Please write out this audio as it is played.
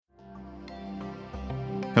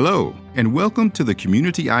Hello, and welcome to the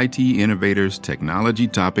Community IT Innovators Technology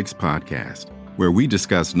Topics Podcast, where we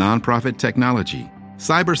discuss nonprofit technology,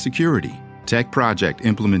 cybersecurity, tech project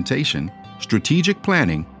implementation, strategic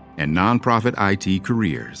planning, and nonprofit IT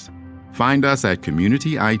careers. Find us at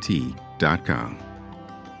communityit.com.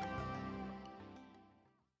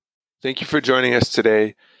 Thank you for joining us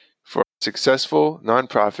today for Successful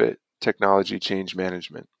Nonprofit Technology Change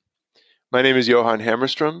Management. My name is Johan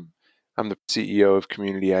Hammerstrom. I'm the CEO of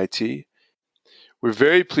Community IT. We're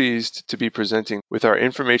very pleased to be presenting with our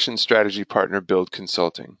information strategy partner, Build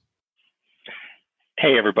Consulting.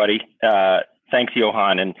 Hey, everybody. Thanks,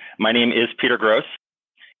 Johan. And my name is Peter Gross.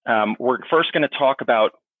 We're first going to talk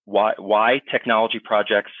about why technology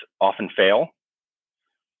projects often fail.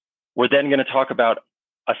 We're then going to talk about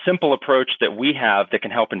a simple approach that we have that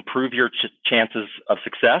can help improve your chances of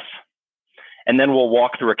success. And then we'll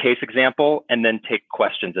walk through a case example and then take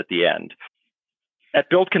questions at the end. At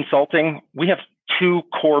Build Consulting, we have two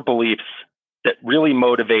core beliefs that really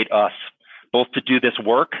motivate us both to do this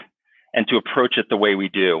work and to approach it the way we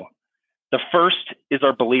do. The first is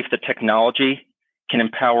our belief that technology can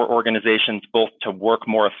empower organizations both to work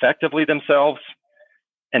more effectively themselves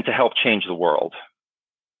and to help change the world.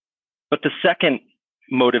 But the second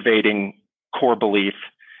motivating core belief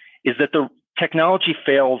is that the technology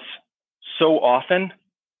fails so often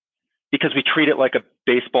because we treat it like a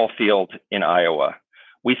baseball field in Iowa.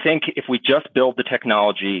 We think if we just build the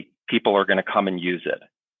technology, people are going to come and use it.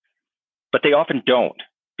 But they often don't,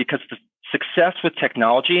 because the success with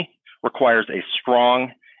technology requires a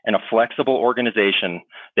strong and a flexible organization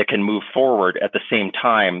that can move forward at the same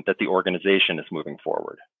time that the organization is moving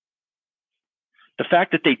forward. The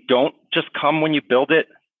fact that they don't just come when you build it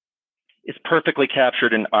is perfectly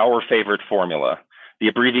captured in our favorite formula, the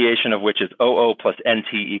abbreviation of which is OO plus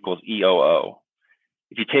NT equals EOO.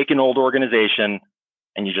 If you take an old organization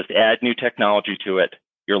and you just add new technology to it,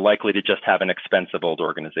 you're likely to just have an expensive old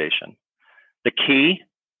organization. The key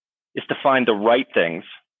is to find the right things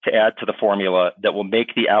to add to the formula that will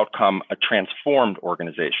make the outcome a transformed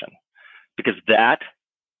organization, because that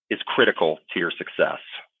is critical to your success.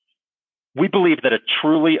 We believe that a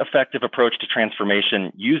truly effective approach to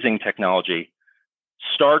transformation using technology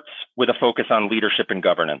starts with a focus on leadership and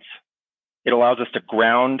governance. It allows us to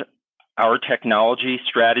ground our technology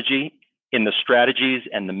strategy in the strategies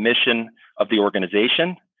and the mission of the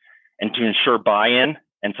organization, and to ensure buy-in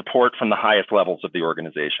and support from the highest levels of the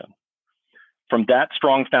organization. From that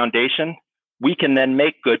strong foundation, we can then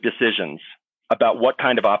make good decisions about what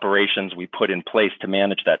kind of operations we put in place to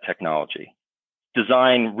manage that technology,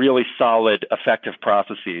 design really solid, effective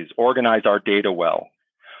processes, organize our data well.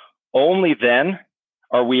 Only then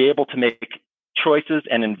are we able to make choices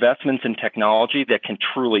and investments in technology that can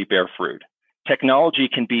truly bear fruit. Technology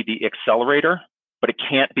can be the accelerator, but it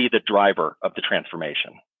can't be the driver of the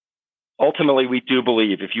transformation. Ultimately, we do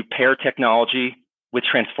believe if you pair technology with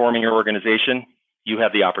transforming your organization, you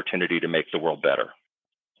have the opportunity to make the world better.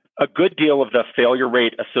 A good deal of the failure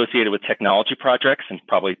rate associated with technology projects, and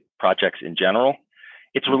probably projects in general,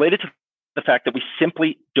 it's related to the fact that we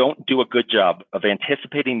simply don't do a good job of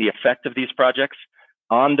anticipating the effect of these projects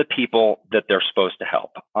on the people that they're supposed to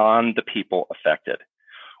help, on the people affected.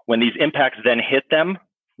 When these impacts then hit them,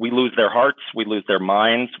 we lose their hearts, we lose their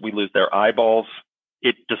minds, we lose their eyeballs.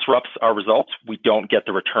 It disrupts our results. We don't get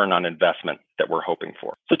the return on investment that we're hoping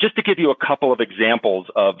for. So just to give you a couple of examples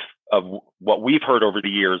of what we've heard over the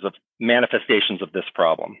years of manifestations of this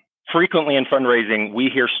problem. Frequently in fundraising, we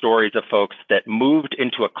hear stories of folks that moved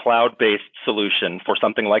into a cloud-based solution for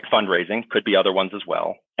something like fundraising, could be other ones as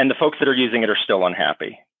well, and the folks that are using it are still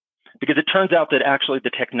unhappy. Because it turns out that actually the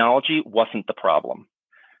technology wasn't the problem.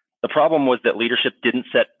 The problem was that leadership didn't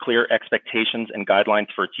set clear expectations and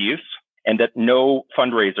guidelines for its use, and that no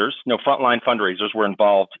frontline fundraisers were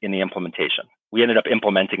involved in the implementation. We ended up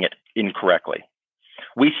implementing it incorrectly.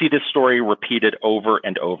 We see this story repeated over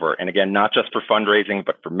and over. And again, not just for fundraising,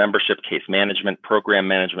 but for membership, case management, program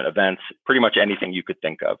management, events, pretty much anything you could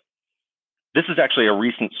think of. This is actually a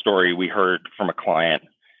recent story we heard from a client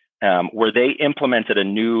where they implemented a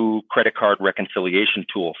new credit card reconciliation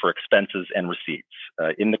tool for expenses and receipts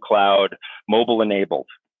in the cloud, mobile enabled.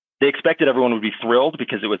 They expected everyone would be thrilled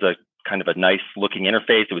because it was a kind of a nice looking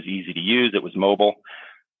interface. It was easy to use. It was mobile.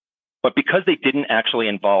 But because they didn't actually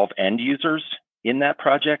involve end users in that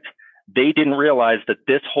project, they didn't realize that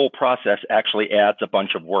this whole process actually adds a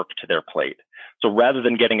bunch of work to their plate. So rather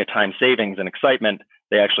than getting a time savings and excitement,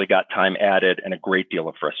 they actually got time added and a great deal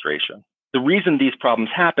of frustration. The reason these problems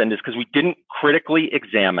happened is because we didn't critically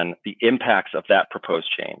examine the impacts of that proposed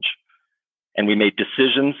change. And we made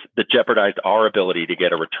decisions that jeopardized our ability to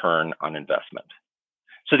get a return on investment.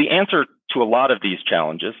 So the answer to a lot of these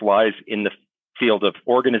challenges lies in the field of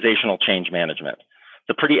organizational change management.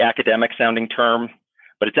 It's a pretty academic sounding term,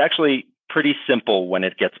 but it's actually pretty simple when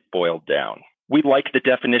it gets boiled down. We like the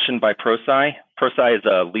definition by ProSci. ProSci is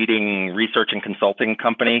a leading research and consulting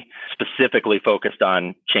company specifically focused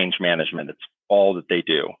on change management. It's all that they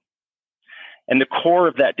do. And the core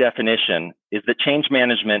of that definition is that change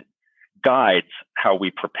management guides how we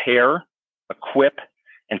prepare, equip,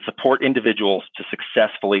 and support individuals to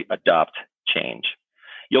successfully adopt change.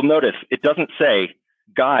 You'll notice it doesn't say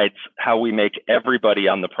guides how we make everybody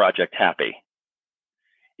on the project happy.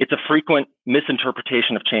 It's a frequent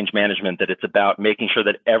misinterpretation of change management that it's about making sure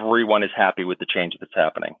that everyone is happy with the change that's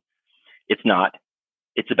happening. It's not.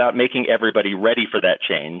 It's about making everybody ready for that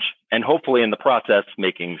change and hopefully in the process,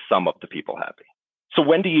 making some of the people happy. So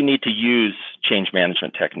when do you need to use change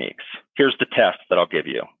management techniques? Here's the test that I'll give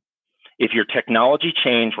you. If your technology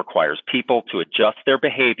change requires people to adjust their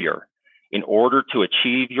behavior in order to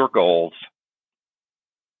achieve your goals,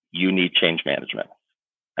 you need change management.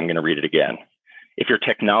 I'm going to read it again. If your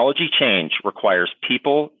technology change requires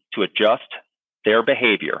people to adjust their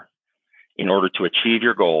behavior in order to achieve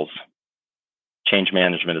your goals, change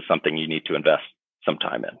management is something you need to invest some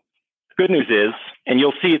time in. The good news is, and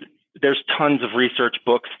you'll see there's tons of research,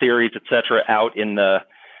 books, theories, et cetera, out in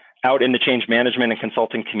the change management and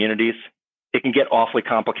consulting communities. It can get awfully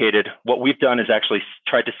complicated. What we've done is actually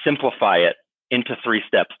tried to simplify it into 3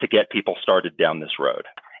 steps to get people started down this road.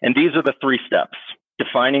 And these are the 3 steps: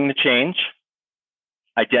 defining the change,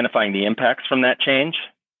 identifying the impacts from that change,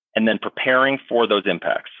 and then preparing for those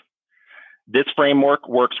impacts. This framework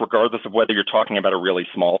works regardless of whether you're talking about a really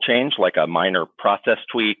small change, like a minor process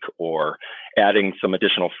tweak or adding some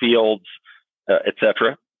additional fields, et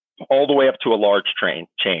cetera, all the way up to a large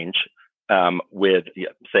change with,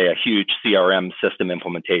 say, a huge CRM system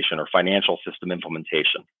implementation or financial system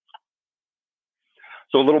implementation.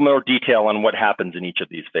 So a little more detail on what happens in each of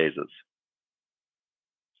these phases.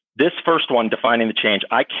 This first one, defining the change,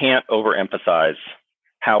 I can't overemphasize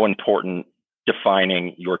how important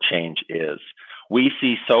defining your change is. We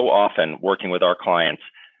see so often working with our clients,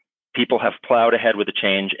 people have plowed ahead with the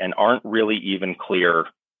change and aren't really even clear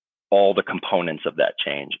all the components of that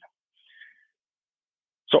change.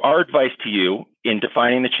 So our advice to you in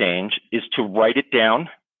defining the change is to write it down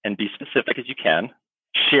and be specific as you can,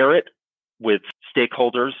 share it with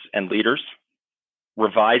stakeholders and leaders,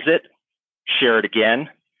 revise it, share it again,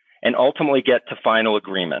 and ultimately get to final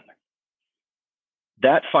agreement.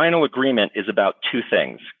 That final agreement is about 2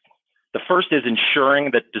 things. The first is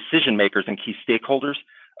ensuring that decision makers and key stakeholders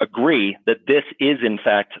agree that this is in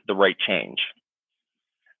fact the right change.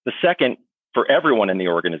 The second, for everyone in the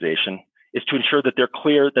organization, is to ensure that they're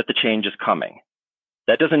clear that the change is coming.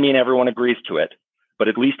 That doesn't mean everyone agrees to it, but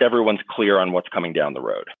at least everyone's clear on what's coming down the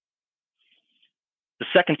road. The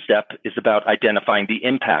second step is about identifying the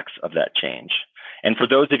impacts of that change. And for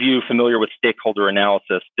those of you familiar with stakeholder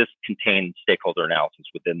analysis, this contains stakeholder analysis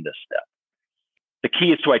within this step. The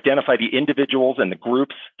key is to identify the individuals and the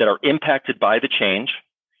groups that are impacted by the change,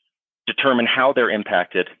 determine how they're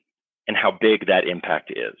impacted, and how big that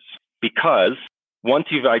impact is. Because once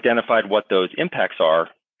you've identified what those impacts are,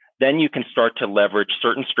 then you can start to leverage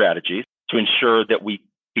certain strategies to ensure that we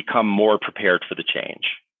become more prepared for the change.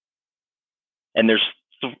 And there's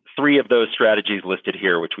 3 of those strategies listed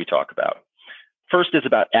here, which we talk about. First is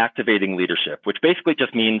about activating leadership, which basically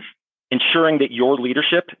just means ensuring that your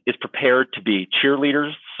leadership is prepared to be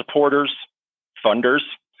cheerleaders, supporters, funders,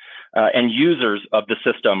 and users of the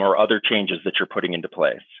system or other changes that you're putting into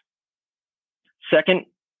place. Second,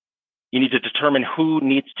 you need to determine who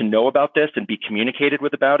needs to know about this and be communicated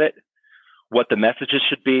with about it, what the messages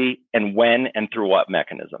should be, and when and through what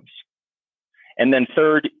mechanisms. And then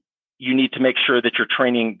third, you need to make sure that you're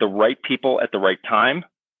training the right people at the right time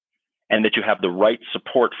and that you have the right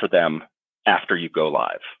support for them after you go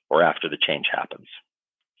live or after the change happens.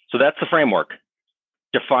 So that's the framework.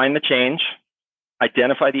 Define the change,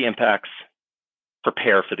 identify the impacts,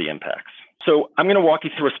 prepare for the impacts. So I'm going to walk you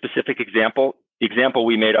through a specific example. The example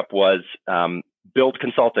we made up was Build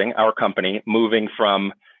Consulting, our company, moving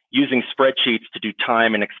from using spreadsheets to do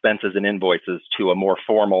time and expenses and invoices to a more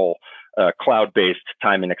formal cloud-based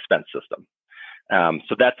time and expense system.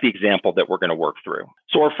 So that's the example that we're going to work through.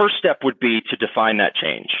 So our first step would be to define that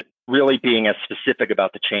change. Really being as specific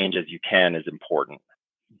about the change as you can is important.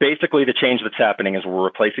 Basically, the change that's happening is we're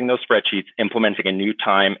replacing those spreadsheets, implementing a new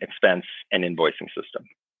time, expense, and invoicing system.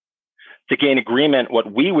 To gain agreement,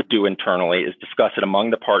 what we would do internally is discuss it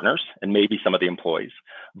among the partners and maybe some of the employees,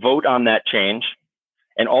 vote on that change,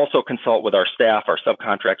 and also consult with our staff, our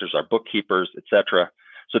subcontractors, our bookkeepers, et cetera,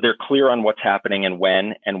 so they're clear on what's happening and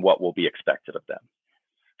when and what will be expected of them.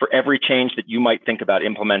 For every change that you might think about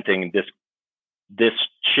implementing, this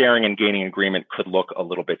sharing and gaining agreement could look a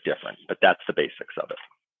little bit different, but that's the basics of it.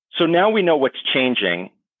 So now we know what's changing,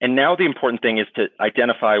 and now the important thing is to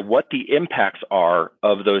identify what the impacts are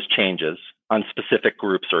of those changes on specific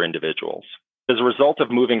groups or individuals. As a result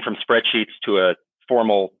of moving from spreadsheets to a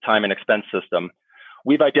formal time and expense system,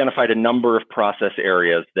 we've identified a number of process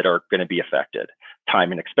areas that are going to be affected: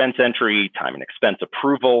 time and expense entry, time and expense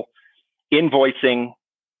approval, invoicing,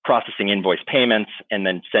 processing invoice payments, and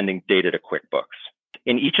then sending data to QuickBooks.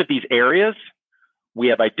 In each of these areas, we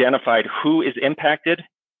have identified who is impacted,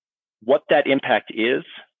 what that impact is,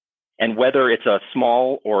 and whether it's a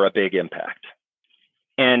small or a big impact.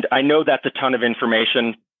 And I know that's a ton of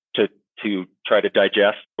information to try to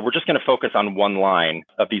digest. We're just going to focus on one line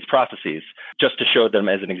of these processes just to show them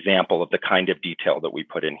as an example of the kind of detail that we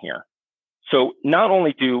put in here. So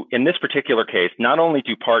in this particular case, not only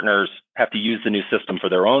do partners have to use the new system for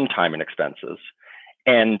their own time and expenses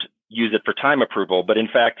and use it for time approval, but in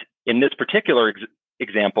fact, in this particular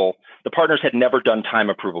example, the partners had never done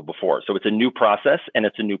time approval before. So it's a new process and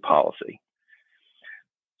it's a new policy.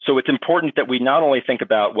 So it's important that we not only think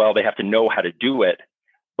about, well, they have to know how to do it,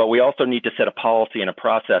 but we also need to set a policy and a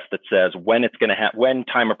process that says when when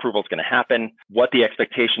time approval is going to happen, what the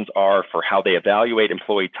expectations are for how they evaluate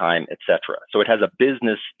employee time, et cetera. So it has a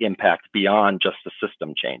business impact beyond just the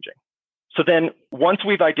system changing. So then once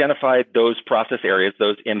we've identified those process areas,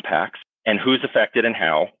 those impacts, and who's affected and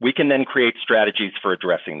how, we can then create strategies for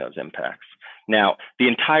addressing those impacts. Now, the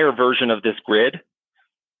entire version of this grid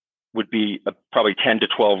would be probably 10 to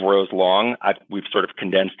 12 rows long. We've sort of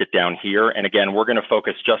condensed it down here. And again, we're going to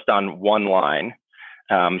focus just on one line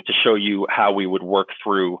to show you how we would work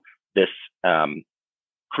through this,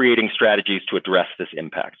 creating strategies to address this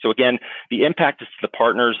impact. So again, the impact is to the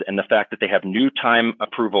partners and the fact that they have new time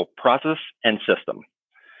approval process and system.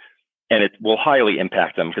 And it will highly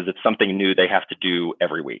impact them because it's something new they have to do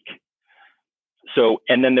every week. So,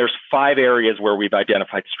 and then there's 5 areas where we've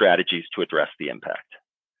identified strategies to address the impact.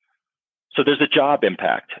 So there's a job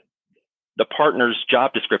impact. The partner's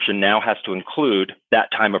job description now has to include that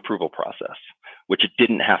time approval process, which it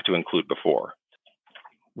didn't have to include before.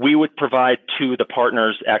 We would provide to the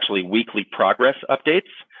partners actually weekly progress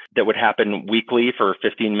updates that would happen weekly for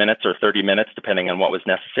 15 minutes or 30 minutes, depending on what was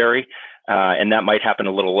necessary. And that might happen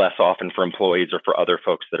a little less often for employees or for other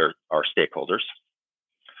folks that are our stakeholders.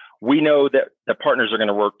 We know that the partners are going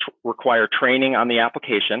to require training on the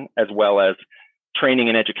application, as well as training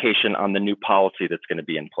and education on the new policy that's going to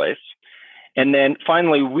be in place. And then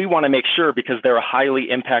finally, we want to make sure, because they're a highly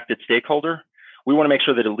impacted stakeholder, we want to make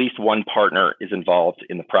sure that at least one partner is involved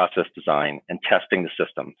in the process design and testing the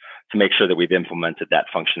system to make sure that we've implemented that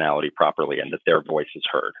functionality properly and that their voice is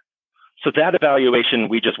heard. So that evaluation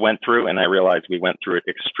we just went through, and I realized we went through it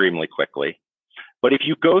extremely quickly. But if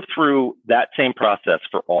you go through that same process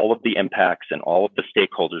for all of the impacts and all of the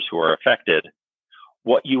stakeholders who are affected,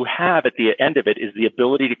 what you have at the end of it is the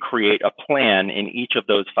ability to create a plan in each of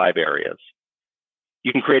those 5 areas.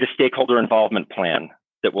 You can create a stakeholder involvement plan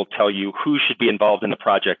that will tell you who should be involved in the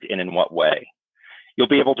project and in what way. You'll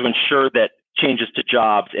be able to ensure that changes to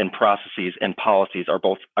jobs and processes and policies are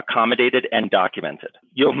both accommodated and documented.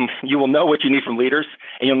 You will know what you need from leaders,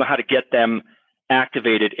 and you'll know how to get them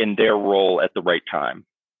activated in their role at the right time.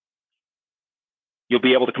 You'll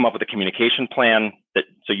be able to come up with a communication plan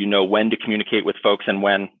so you know when to communicate with folks and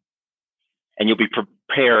when, and you'll be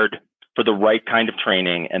prepared for the right kind of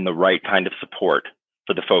training and the right kind of support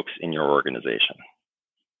for the folks in your organization.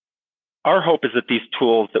 Our hope is that these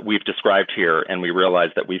tools that we've described here, and we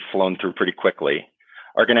realize that we've flown through pretty quickly,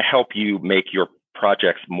 are going to help you make your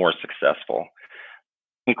projects more successful.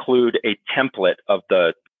 Include a template of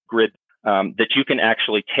the grid that you can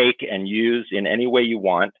actually take and use in any way you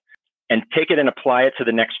want, and take it and apply it to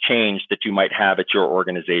the next change that you might have at your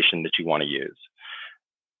organization that you want to use.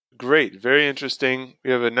 Great. Very interesting.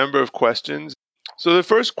 We have a number of questions. So the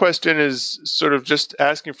first question is sort of just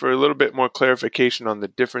asking for a little bit more clarification on the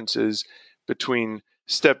differences between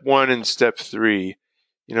step 1 and step 3,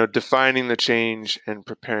 defining the change and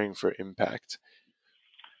preparing for impact.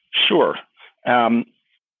 Sure.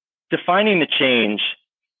 Defining the change,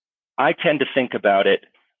 I tend to think about it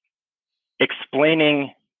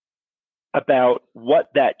explaining about what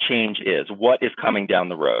that change is, what is coming down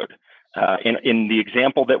the road. In the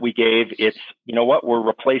example that we gave, it's, we're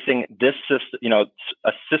replacing this system,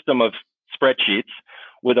 a system of spreadsheets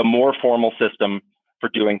with a more formal system for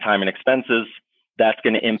doing time and expenses. That's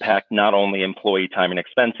going to impact not only employee time and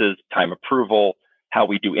expenses, time approval, how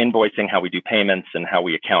we do invoicing, how we do payments, and how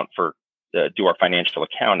we account for do our financial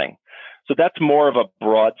accounting. So that's more of a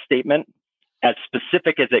broad statement, as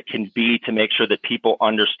specific as it can be to make sure that people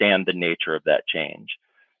understand the nature of that change.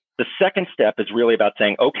 The second step is really about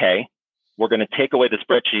saying, okay, we're going to take away the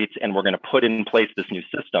spreadsheets and we're going to put in place this new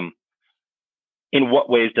system. In what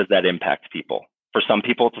ways does that impact people? For some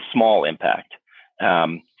people, it's a small impact.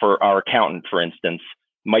 For our accountant, for instance,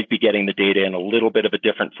 might be getting the data in a little bit of a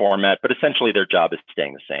different format, but essentially their job is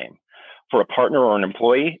staying the same. For a partner or an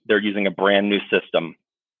employee, they're using a brand new system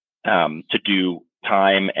to do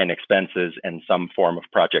time and expenses and some form of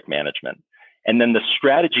project management. And then the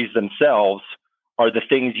strategies themselves are the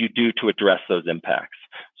things you do to address those impacts.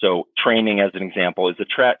 So training, as an example, is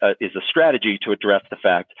a strategy to address the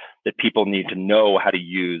fact that people need to know how to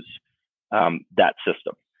use that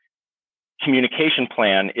system. Communication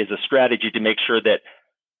plan is a strategy to make sure that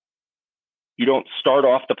you don't start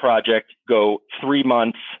off the project, go 3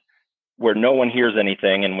 months where no one hears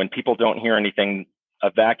anything. And when people don't hear anything, a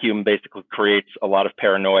vacuum basically creates a lot of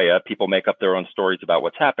paranoia. People make up their own stories about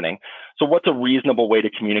what's happening. So what's a reasonable way to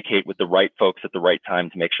communicate with the right folks at the right time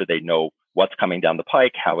to make sure they know what's coming down the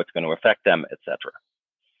pike, how it's going to affect them, et cetera?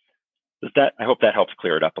 I hope that helps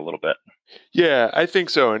clear it up a little bit. Yeah, I think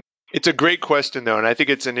so. And it's a great question, though, and I think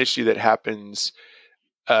it's an issue that happens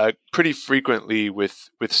pretty frequently with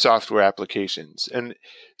software applications. And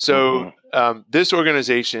so this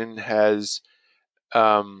organization has,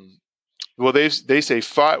 they say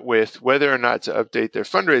fought with whether or not to update their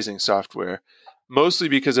fundraising software, mostly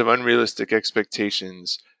because of unrealistic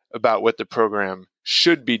expectations about what the program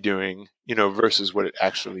should be doing, versus what it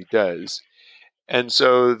actually does. And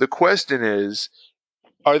so the question is,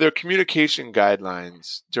 are there communication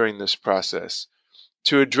guidelines during this process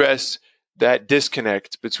to address that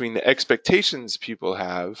disconnect between the expectations people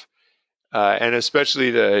have, and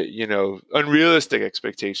especially the unrealistic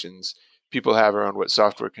expectations people have around what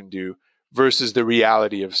software can do versus the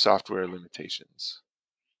reality of software limitations?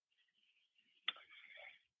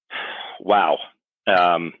 Wow.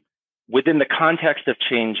 Within the context of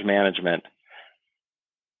change management,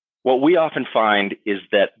 what we often find is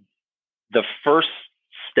that the first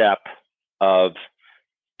step of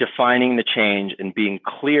defining the change and being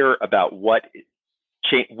clear about what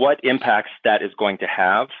impacts that is going to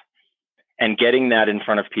have and getting that in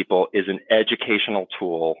front of people is an educational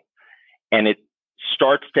tool. And it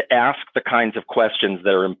starts to ask the kinds of questions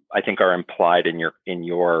that I think are implied in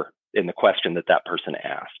the question that person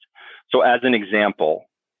asked. So as an example,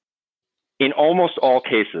 in almost all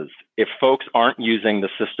cases, if folks aren't using the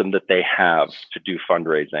system that they have to do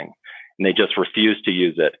fundraising and they just refuse to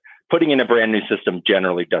use it, putting in a brand new system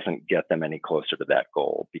generally doesn't get them any closer to that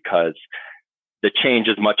goal, because the change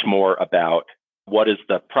is much more about what is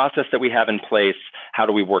the process that we have in place, how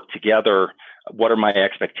do we work together, what are my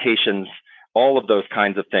expectations. All of those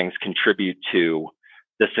kinds of things contribute to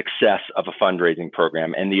the success of a fundraising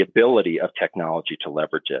program and the ability of technology to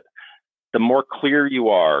leverage it. The more clear you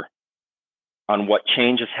are on what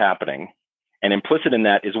change is happening, and implicit in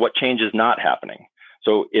that is what change is not happening.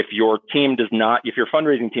 So if your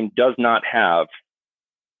fundraising team does not have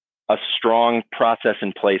a strong process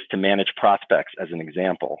in place to manage prospects, as an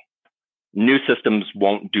example, new systems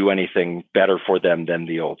won't do anything better for them than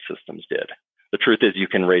the old systems did. The truth is you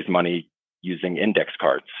can raise money using index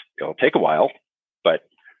cards. It'll take a while, but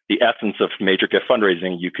the essence of major gift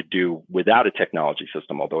fundraising you could do without a technology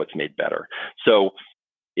system, although it's made better. So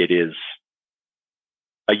it is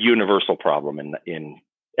a universal problem in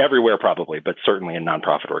everywhere probably, but certainly in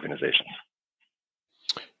nonprofit organizations.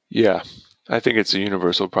 Yeah, I think it's a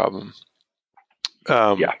universal problem.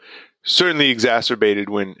 Certainly exacerbated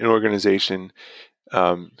when an organization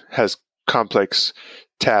has complex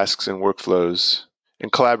tasks and workflows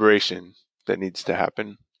and collaboration that needs to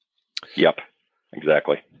happen. Yep,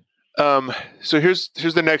 exactly. So here's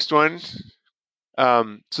the next one.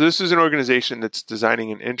 So this is an organization that's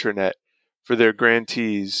designing an intranet for their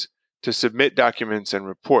grantees to submit documents and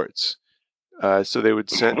reports. So they would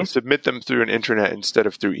submit them through an intranet instead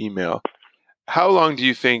of through email. How long do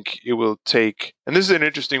you think it will take? And this is an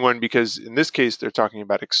interesting one because in this case, they're talking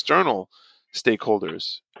about external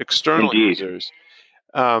stakeholders, external users.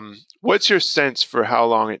 What's your sense for how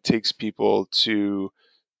long it takes people to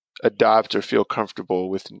adopt or feel comfortable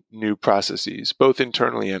with new processes, both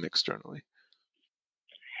internally and externally?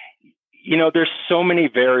 There's so many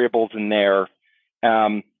variables in there.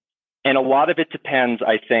 And a lot of it depends,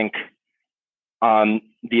 I think, on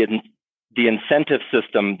the incentive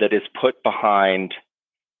system that is put behind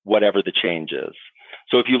whatever the change is.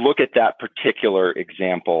 So if you look at that particular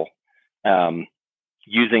example,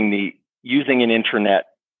 using an intranet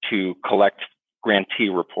to collect grantee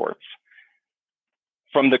reports,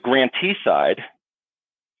 from the grantee side,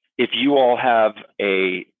 if you all have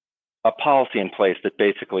a policy in place that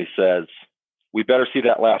basically says, we better see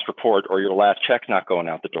that last report or your last check's not going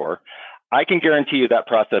out the door, I can guarantee you that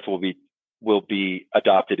process will be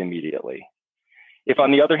adopted immediately. If,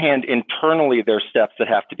 on the other hand, internally there's steps that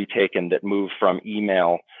have to be taken that move from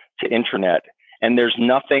email to intranet, and there's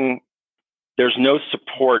no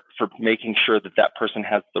support for making sure that that person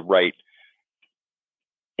has the right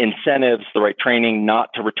incentives, the right training, not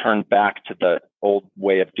to return back to the old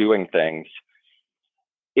way of doing things.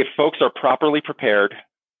 If folks are properly prepared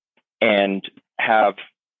and have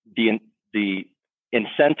the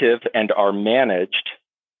incentive and are managed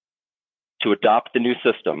to adopt the new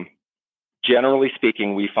system, generally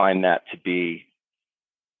speaking, we find that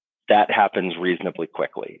happens reasonably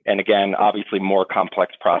quickly. And again, obviously more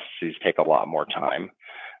complex processes take a lot more time.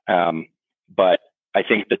 But I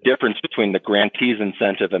think the difference between the grantee's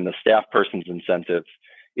incentive and the staff person's incentive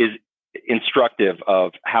is instructive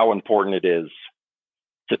of how important it is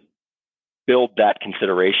to build that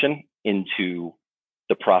consideration into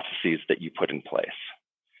the processes that you put in place.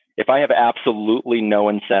 If I have absolutely no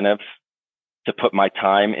incentive to put my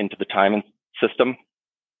time into the time system,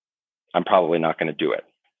 I'm probably not going to do it.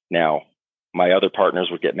 Now, my other partners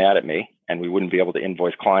would get mad at me and we wouldn't be able to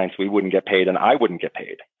invoice clients. We wouldn't get paid and I wouldn't get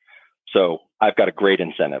paid. So I've got a great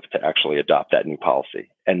incentive to actually adopt that new policy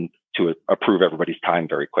and to approve everybody's time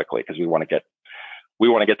very quickly because we want to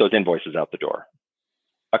get those invoices out the door.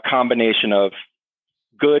 A combination of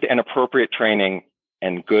good and appropriate training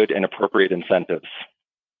and good and appropriate incentives,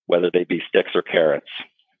 whether they be sticks or carrots,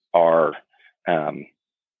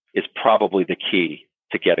 is probably the key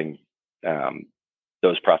to getting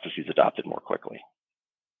those processes adopted more quickly.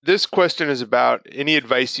 This question is about any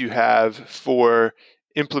advice you have for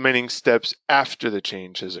implementing steps after the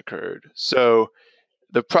change has occurred. So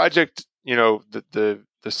the project, the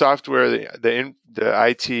software, the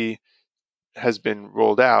IT has been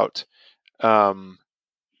rolled out,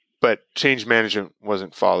 but change management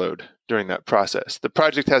wasn't followed during that process. The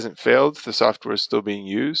project hasn't failed. The software is still being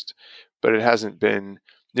used, but it hasn't been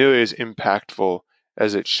nearly as impactful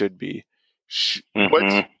as it should be.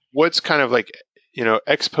 What's kind of like,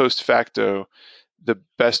 ex post facto, the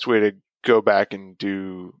best way to go back and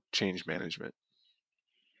do change management?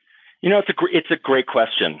 It's a great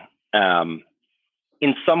question.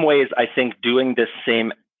 In some ways, I think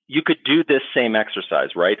you could do this same exercise,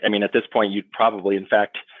 right? I mean, at this point, you'd probably, in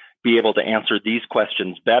fact, be able to answer these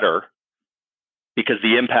questions better because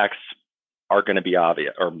the impacts are going to be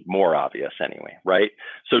obvious or more obvious anyway, right?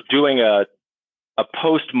 So doing a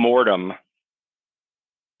post-mortem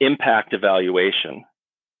impact evaluation,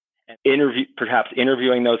 perhaps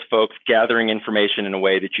interviewing those folks, gathering information in a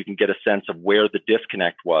way that you can get a sense of where the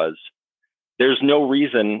disconnect was. There's no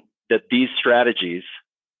reason that these strategies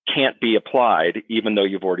can't be applied even though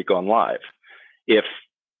you've already gone live. If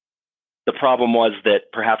the problem was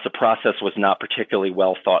that perhaps the process was not particularly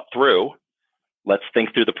well thought through, let's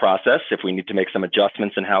think through the process. If we need to make some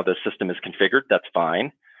adjustments in how the system is configured, that's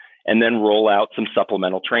fine. And then roll out some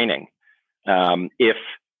supplemental training. If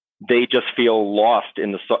they just feel lost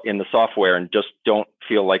in the software and just don't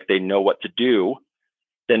feel like they know what to do,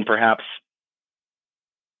 then perhaps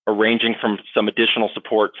arranging from some additional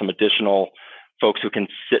support, some additional folks who can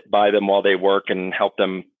sit by them while they work and help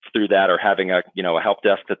them through that, or having a help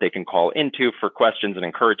desk that they can call into for questions and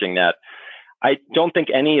encouraging that. I don't think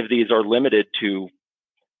any of these are limited to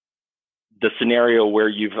the scenario where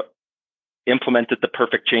you've implemented the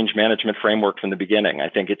perfect change management framework from the beginning. I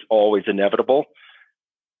think it's always inevitable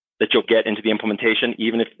that you'll get into the implementation,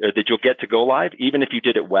 that you'll get to go live, even if you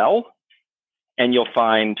did it well, and you'll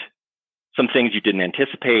find some things you didn't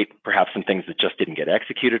anticipate, perhaps some things that just didn't get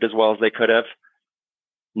executed as well as they could have.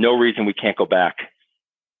 No reason we can't go back,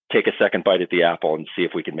 take a second bite at the apple, and see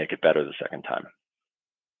if we can make it better the second time.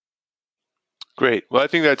 Great. Well, I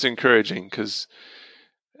think that's encouraging because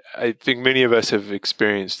I think many of us have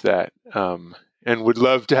experienced that and would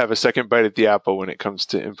love to have a second bite at the apple when it comes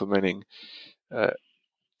to implementing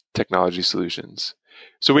technology solutions.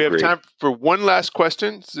 So we have time for one last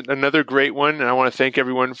question. It's another great one, and I want to thank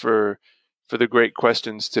everyone for the great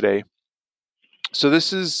questions today. So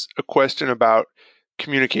this is a question about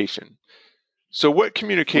communication. So what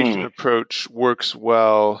communication approach works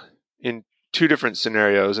well in two different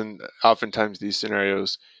scenarios, and oftentimes these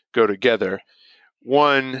scenarios go together.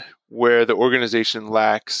 One, where the organization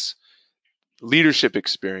lacks leadership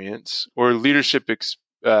experience or leadership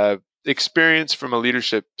experience from a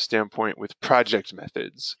leadership standpoint with project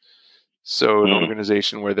methods. So an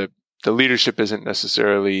organization where the leadership isn't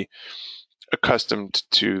necessarily accustomed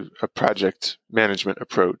to a project management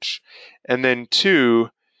approach. And then two,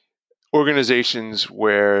 organizations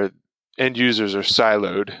where end users are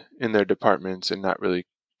siloed in their departments and not really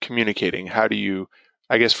communicating. How do you,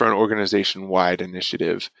 I guess, for an organization-wide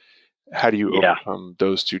initiative, how do you overcome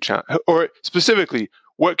those two challenges? Or specifically,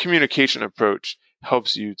 what communication approach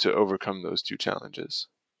helps you to overcome those two challenges?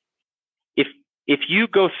 If you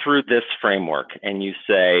go through this framework and you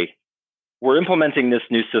say, we're implementing this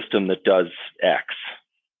new system that does X,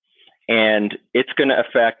 and it's going to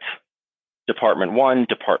affect Department 1,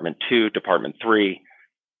 Department 2, Department 3,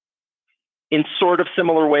 in sort of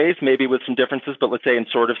similar ways, maybe with some differences, but let's say in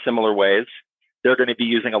sort of similar ways, they're going to be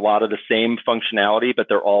using a lot of the same functionality, but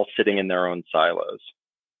they're all sitting in their own silos.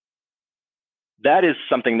 That is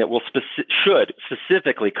something that should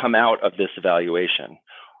specifically come out of this evaluation.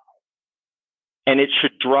 And it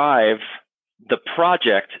should drive the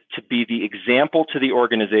project to be the example to the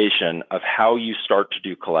organization of how you start to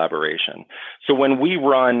do collaboration. So when we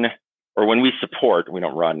run, or when we support, we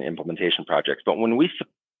don't run implementation projects, but when we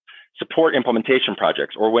support implementation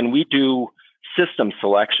projects, or when we do system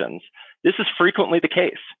selections, this is frequently the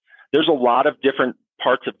case. There's a lot of different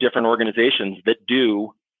parts of different organizations that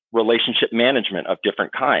do relationship management of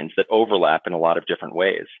different kinds that overlap in a lot of different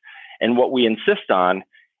ways. And what we insist on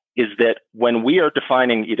is that when we are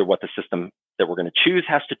defining either what the system that we're going to choose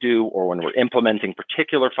has to do, or when we're implementing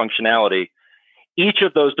particular functionality, each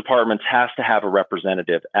of those departments has to have a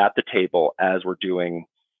representative at the table as we're doing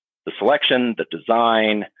the selection, the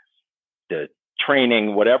design, the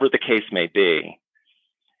training, whatever the case may be.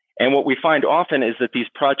 And what we find often is that these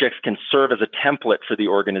projects can serve as a template for the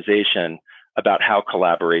organization about how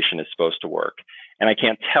collaboration is supposed to work. And I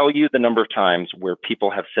can't tell you the number of times where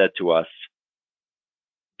people have said to us,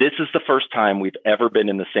 this is the first time we've ever been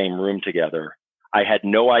in the same room together. I had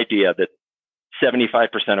no idea that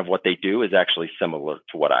 75% of what they do is actually similar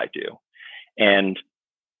to what I do. And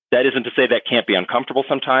that isn't to say that can't be uncomfortable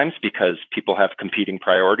sometimes, because people have competing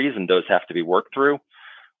priorities and those have to be worked through.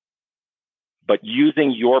 But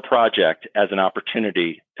using your project as an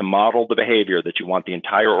opportunity to model the behavior that you want the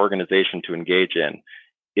entire organization to engage in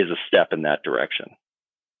is a step in that direction.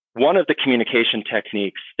 One of the communication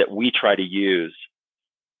techniques that we try to use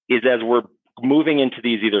is, as we're moving into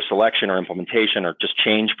these either selection or implementation or just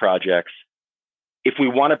change projects, if we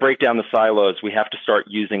want to break down the silos, we have to start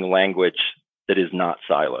using language that is not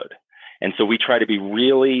siloed. And so we try to be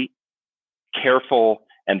really careful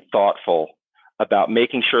and thoughtful about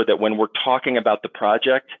making sure that when we're talking about the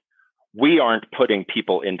project, we aren't putting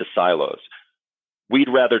people into silos. We'd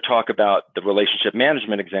rather talk about the relationship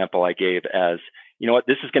management example I gave as, you know what,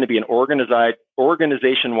 this is going to be an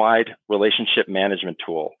organization-wide relationship management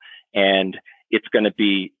tool. And it's going to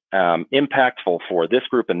be impactful for this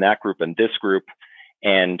group and that group and this group.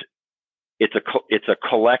 And it's a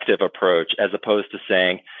collective approach, as opposed to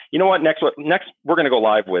saying, you know what, next we're going to go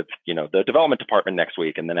live with, the development department next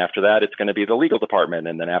week. And then after that, it's going to be the legal department.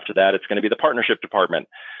 And then after that, it's going to be the partnership department.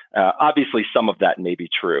 Obviously, some of that may be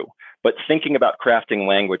true, but thinking about crafting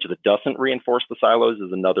language that doesn't reinforce the silos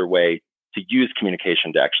is another way to use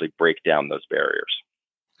communication to actually break down those barriers.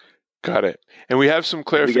 Got it. And we have some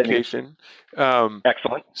clarification.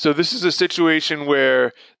 Excellent. So this is a situation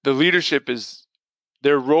where the leadership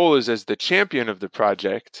their role is as the champion of the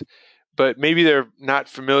project, but maybe they're not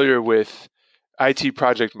familiar with IT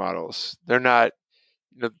project models. They're not,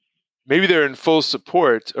 maybe they're in full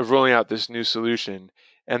support of rolling out this new solution,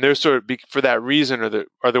 and they're sort of, for that reason,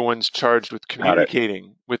 are the ones charged with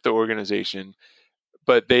communicating with the organization,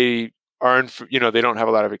 but they aren't, they don't have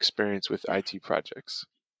a lot of experience with IT projects.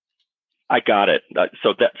 I got it.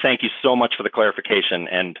 So thank you so much for the clarification.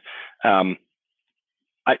 And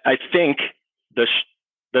I think the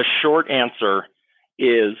short answer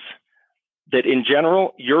is that in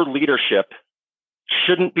general, your leadership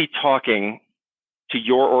shouldn't be talking to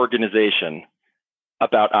your organization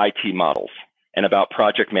about IT models and about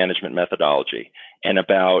project management methodology and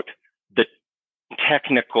about the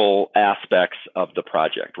technical aspects of the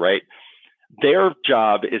project, right? Their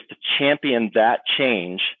job is to champion that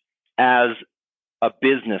change as a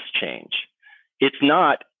business change. It's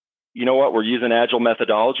not, you know what, we're using agile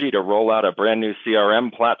methodology to roll out a brand new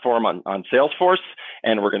CRM platform on Salesforce,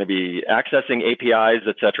 and we're going to be accessing APIs,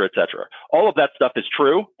 et cetera, et cetera. All of that stuff is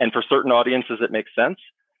true, and for certain audiences, it makes sense.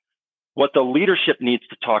 What the leadership needs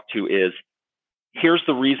to talk to is, here's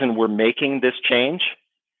the reason we're making this change.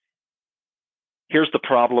 Here's the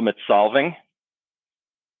problem it's solving.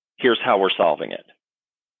 Here's how we're solving it,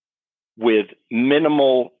 with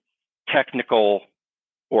minimal technical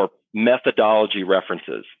or methodology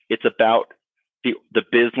references. It's about the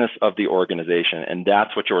business of the organization. And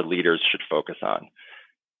that's what your leaders should focus on.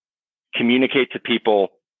 Communicate to people,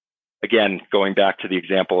 again, going back to the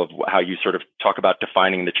example of how you sort of talk about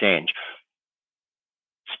defining the change.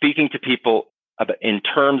 Speaking to people in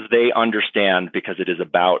terms they understand, because it is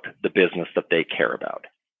about the business that they care about.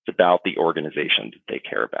 It's about the organization that they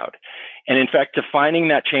care about. And in fact, defining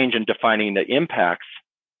that change and defining the impacts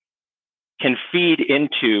can feed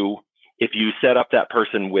into, if you set up that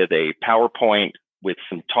person with a PowerPoint with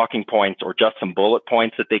some talking points or just some bullet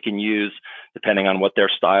points that they can use, depending on what their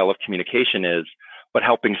style of communication is, but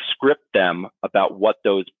helping script them about what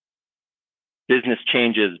those business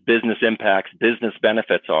changes, business impacts, business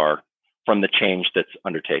benefits are from the change that's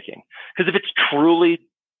undertaking. Because if it's truly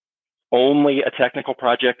only a technical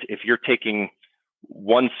project, if you're taking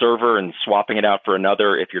one server and swapping it out for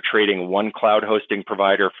another, if you're trading one cloud hosting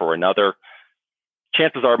provider for another,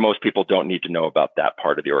 chances are most people don't need to know about that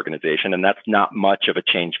part of the organization. And that's not much of a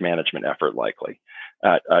change management effort, likely,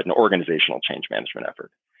 an organizational change management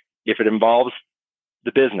effort. If it involves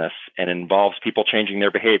the business and involves people changing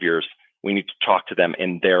their behaviors, we need to talk to them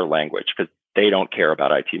in their language, because they don't care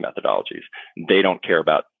about IT methodologies. They don't care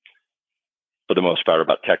about, for the most part,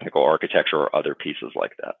 about technical architecture or other pieces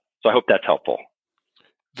like that. So I hope that's helpful.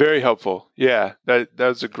 Very helpful. Yeah, that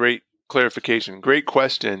was a great clarification. Great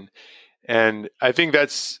question. And I think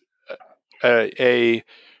that's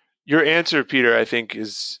your answer, Peter, I think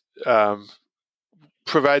is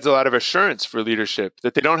provides a lot of assurance for leadership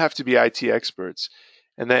that they don't have to be IT experts,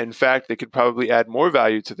 and that in fact they could probably add more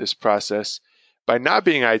value to this process by not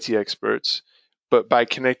being IT experts, but by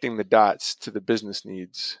connecting the dots to the business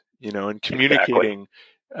needs, and communicating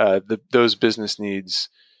those business needs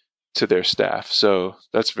to their staff. So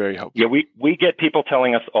that's very helpful. Yeah, we get people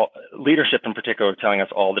telling us, leadership in particular, telling us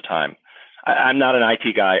all the time, I'm not an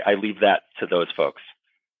IT guy. I leave that to those folks,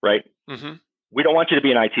 right? Mm-hmm. We don't want you to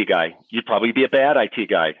be an IT guy. You'd probably be a bad IT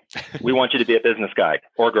guy. We want you to be a business guy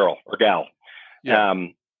or girl or gal. Yeah.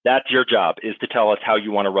 That's your job, is to tell us how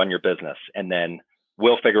you want to run your business. And then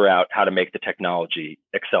we'll figure out how to make the technology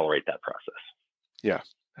accelerate that process. Yeah,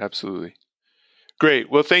 absolutely. Great.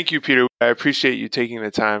 Well, thank you, Peter. I appreciate you taking the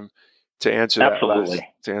time to answer that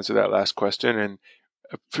last question, and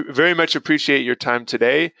very much appreciate your time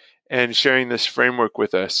today and sharing this framework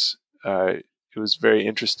with us. It was very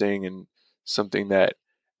interesting and something that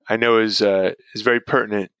I know is very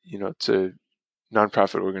pertinent, to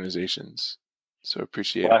nonprofit organizations. So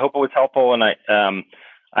appreciate it. I hope it was helpful, and I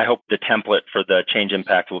hope the template for the change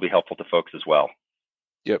impact will be helpful to folks as well.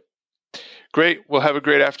 Yep. Great. Well, have a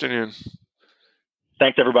great afternoon.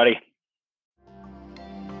 Thanks, everybody.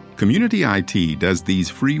 Community IT does these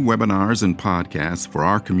free webinars and podcasts for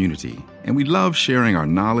our community, and we love sharing our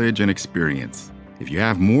knowledge and experience. If you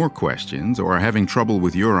have more questions or are having trouble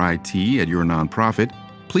with your IT at your nonprofit,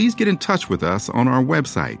 please get in touch with us on our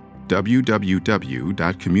website,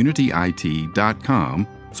 www.communityit.com,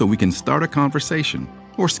 so we can start a conversation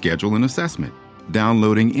or schedule an assessment.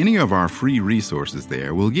 Downloading any of our free resources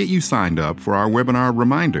there will get you signed up for our webinar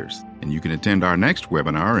reminders, and you can attend our next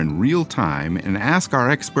webinar in real time and ask our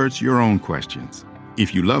experts your own questions.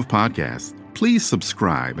 If you love podcasts, please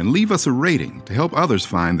subscribe and leave us a rating to help others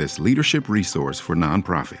find this leadership resource for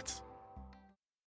nonprofits.